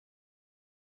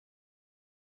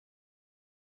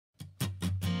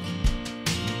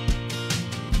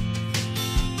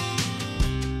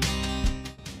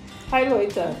Hi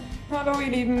Leute. Hallo ihr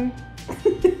Lieben.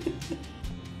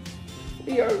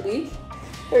 We are week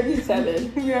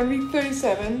 37. We are week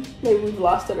 37. Maybe we've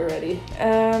lost it already.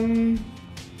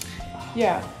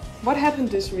 Yeah. What happened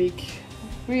this week?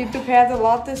 We prepared a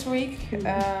lot this week.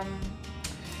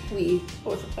 We,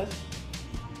 both of us.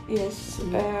 Yes.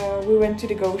 We went to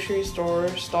the grocery store,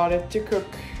 started to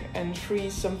cook and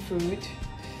freeze some food.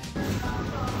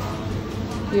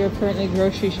 We are currently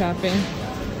grocery shopping.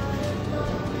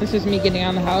 This is me getting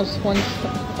out of the house once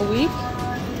a week.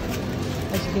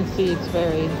 As you can see, it's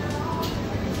very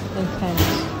intense.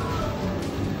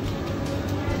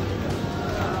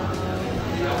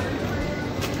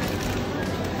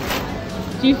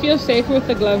 Do you feel safer with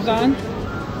the gloves on?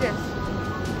 Yes.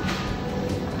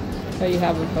 There you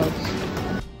have it,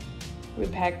 folks. We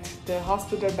packed the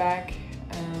hospital bag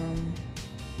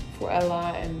for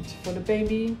Ella and for the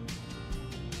baby.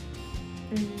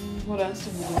 What else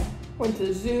did we do? Went to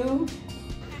the zoo.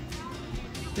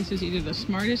 This is either the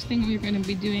smartest thing we're going to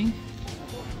be doing.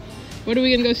 What are we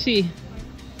going to go see?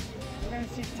 We're going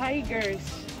to see tigers.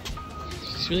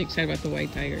 She's really excited about the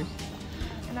white tigers.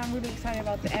 And I'm really excited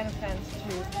about the elephants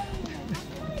too.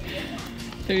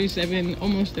 37,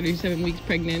 almost 37 weeks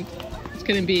pregnant. It's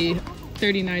going to be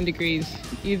 39 degrees.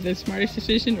 Either the smartest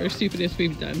decision or stupidest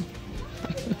we've done.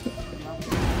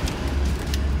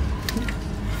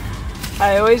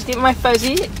 I always get my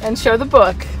fuzzy and show the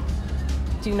book.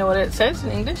 Do you know what it says in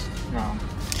English? No.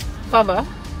 Baba.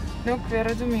 Look, where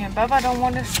do me and Baba don't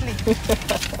want to sleep.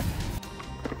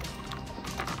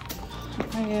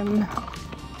 I am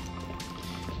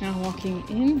now walking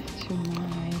into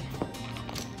my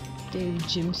daily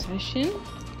gym session.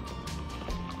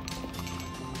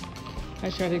 I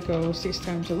try to go 6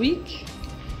 times a week,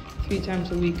 3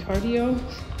 times a week cardio,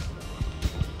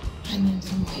 and then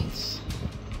some weights.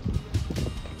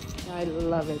 I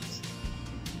love it.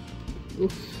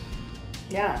 Oof.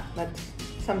 Yeah, that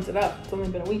sums it up. It's only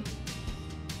been a week.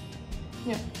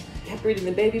 Yeah. Kept reading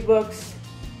the baby books.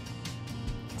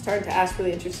 Started to ask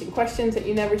really interesting questions that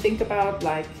you never think about,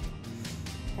 like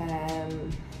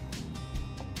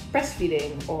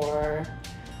breastfeeding or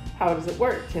how does it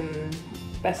work and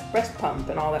best breast pump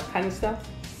and all that kind of stuff.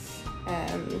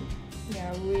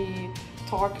 Yeah, we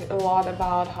talk a lot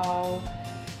about how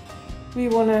we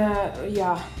want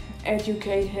to,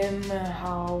 educate him,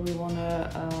 how we want to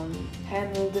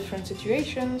handle different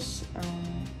situations.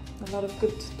 A lot of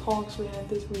good talks we had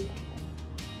this week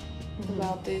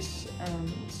about this,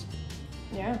 and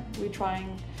yeah, we're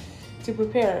trying to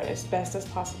prepare as best as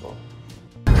possible.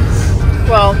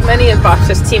 Well, many of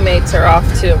Bach's teammates are off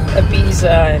to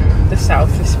Ibiza in the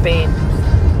south of Spain.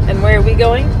 And where are we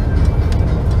going?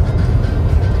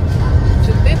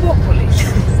 To Bibopolis.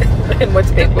 And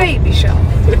what's The Bibo? baby shop.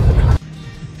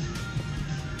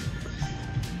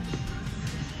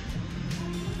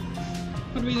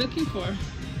 What are we looking for?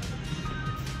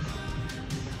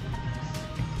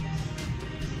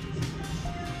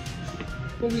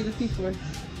 What are we looking for?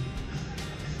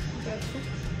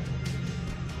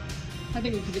 I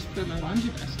think we could just put it in my laundry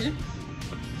basket.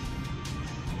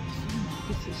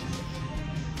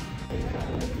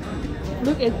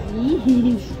 Look at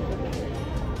these.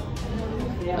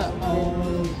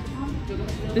 Uh-oh.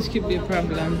 This could be a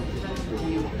problem.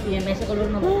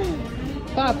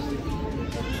 Pops.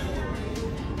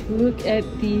 Look at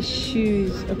these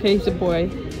shoes. Okay, he's a boy.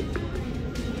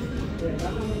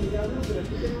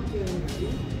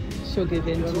 She'll give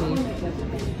in to me.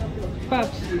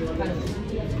 Pops.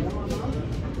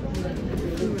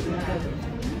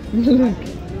 Look.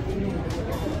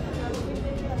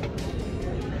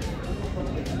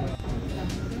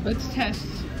 Let's test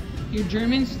your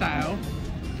German style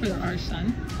for our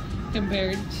son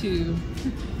compared to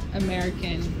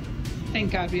American.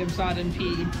 Thank God we have Zod and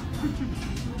P.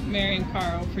 Mary and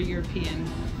Carl for European.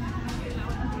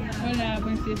 What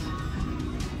happens is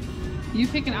you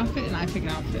pick an outfit and I pick an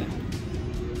outfit.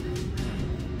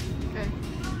 Okay.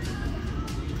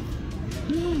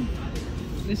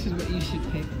 This is what you should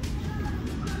pick.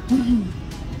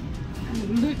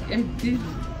 Look at this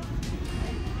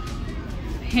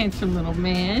handsome little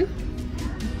man.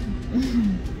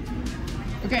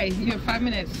 Okay, you have 5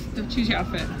 minutes to choose your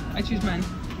outfit. I choose mine.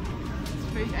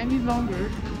 Wait, I need longer.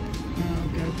 Oh,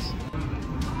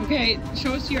 good. Okay,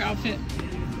 show us your outfit.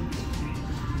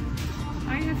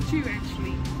 I have 2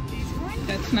 actually. These one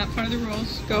That's not part of the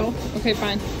rules. Go. Okay,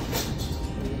 fine.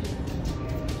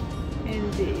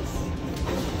 and this.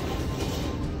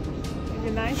 With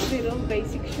a nice little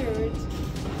basic shirt.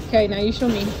 Okay, now you show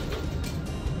me.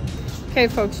 Okay,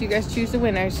 folks, you guys choose the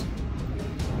winners.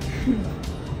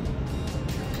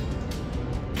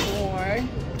 Or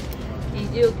each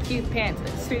little cute pants,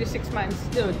 like 3 to 6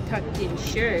 months, little tucked in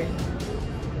shirt.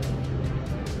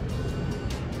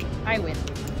 I win.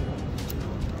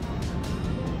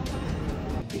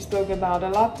 We spoke about a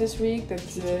lot this week that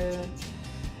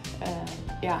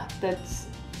yeah, that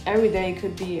every day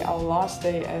could be our last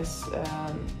day as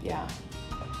yeah,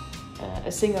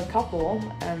 a single couple,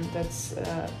 and that's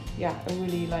yeah, a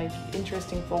really like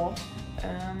interesting thought.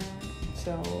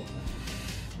 So,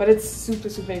 but it's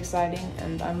super exciting,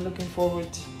 and I'm looking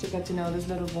forward to get to know this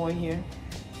little boy here.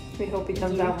 We hope he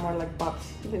comes out more like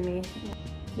Babett than me.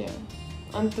 Yeah,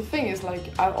 and the thing is,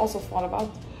 like, I've also thought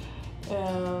about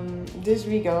this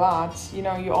week a lot. You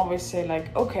know, you always say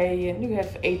like, okay, you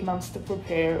have 8 months to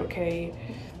prepare, okay.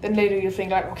 Then later you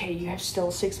think like, okay, you have still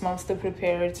 6 months to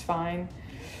prepare, it's fine.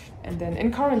 And then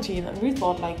in quarantine, we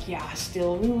thought like, yeah,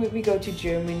 still, we go to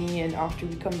Germany, and after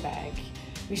we come back,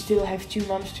 we still have 2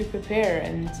 months to prepare.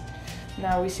 And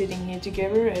now we're sitting here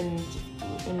together in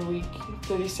week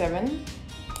 37,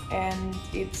 and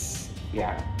it's,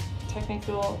 yeah,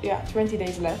 technical, yeah, 20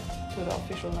 days left to the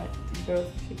official like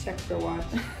birth. She checked her watch.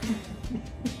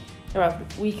 About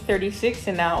week 36,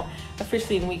 and now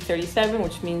officially in week 37,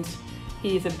 which means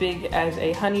he's as big as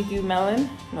a honeydew melon,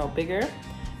 no bigger.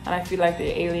 And I feel like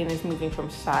the alien is moving from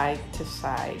side to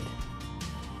side.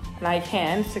 And I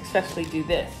can successfully do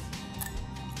this.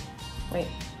 Wait.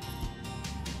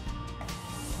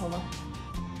 Hold on.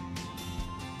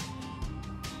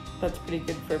 That's pretty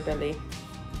good for belly.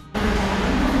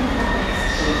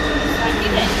 I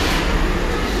did it.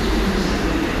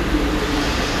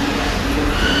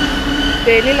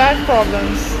 Daily life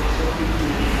problems.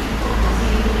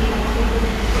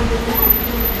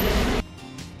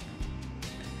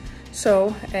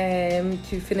 So,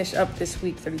 to finish up this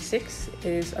week 36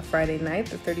 is a Friday night,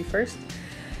 the 31st,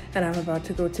 and I'm about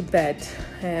to go to bed.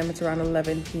 It's around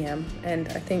 11 p.m. and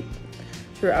I think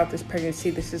throughout this pregnancy,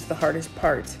 this is the hardest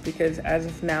part, because as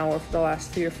of now, or for the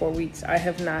last 3 or 4 weeks, I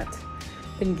have not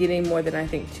been getting more than I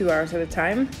think 2 hours at a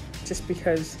time, just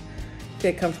because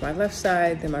Kid comes to my left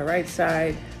side, then my right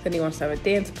side, then he wants to have a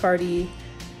dance party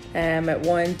at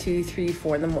 1, 2, 3,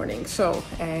 4 in the morning. So,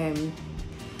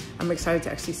 I'm excited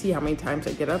to actually see how many times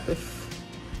I get up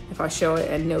if I show it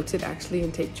and note it actually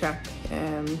and take track.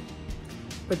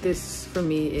 But this for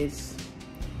me is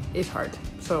hard.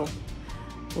 So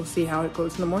we'll see how it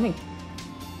goes in the morning.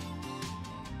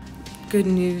 Good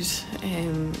news,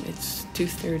 it's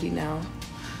 2:30 now,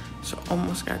 so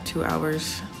almost got 2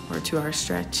 hours or a 2 hour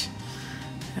stretch.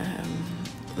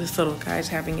 This little guy's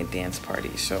having a dance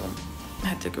party, so I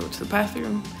had to go to the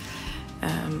bathroom.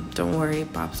 Don't worry,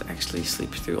 Bobs actually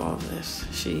sleeps through all of this.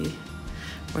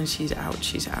 When she's out,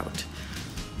 she's out.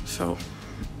 So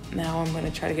now I'm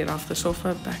gonna try to get off the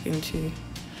sofa, back into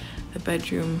the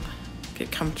bedroom,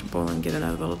 get comfortable, and get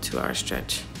another little 2 hour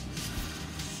stretch.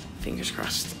 Fingers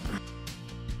crossed.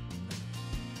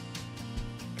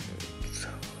 So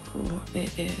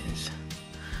it is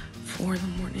 4 in the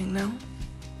morning now.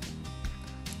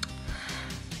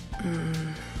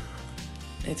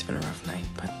 It's been a rough night,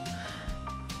 but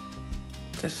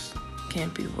this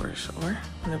can't be worse. Or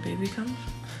when a baby comes,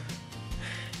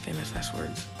 famous last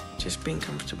words, just being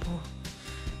comfortable.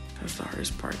 That's the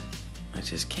hardest part. I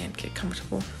just can't get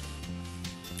comfortable.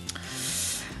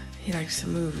 He likes to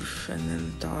move, and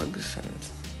then dogs, and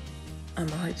I'm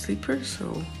a light sleeper,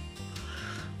 so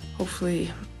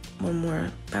hopefully one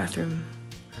more bathroom,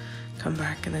 come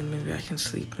back, and then maybe I can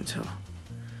sleep until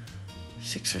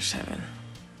 6 or 7.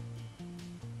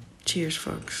 Cheers,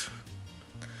 folks.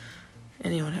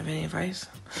 Anyone have any advice?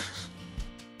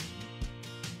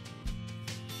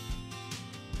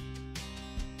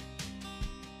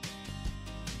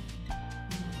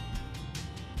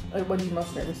 What are you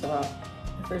most nervous about?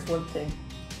 If there's one thing.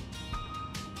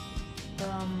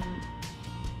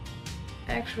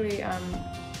 Actually, I'm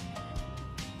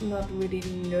not really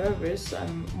nervous.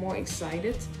 I'm more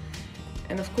excited.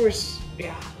 And of course,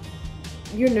 yeah,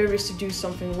 you're nervous to do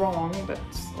something wrong,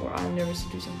 or I'm nervous to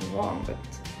do something wrong, but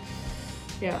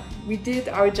yeah, we did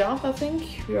our job, I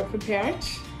think. We were prepared.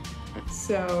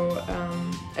 So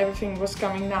everything was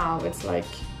coming now. It's like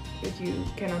that you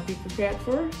cannot be prepared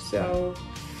for. So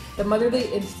the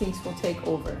motherly instincts will take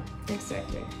over.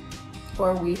 Exactly.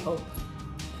 Or we hope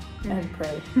and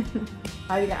pray.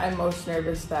 I think I'm most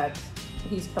nervous that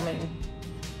he's coming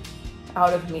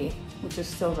out of me, which is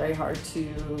still very hard to,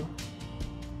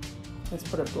 let's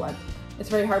put it blunt. It's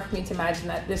very hard for me to imagine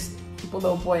that this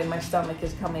little boy in my stomach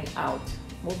is coming out.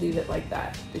 We'll leave it like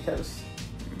that, because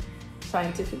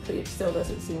scientifically it still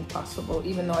doesn't seem possible,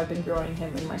 even though I've been growing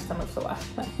him in my stomach for the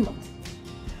last 9 months.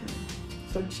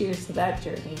 So cheers to that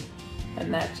journey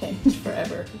and that change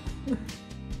forever.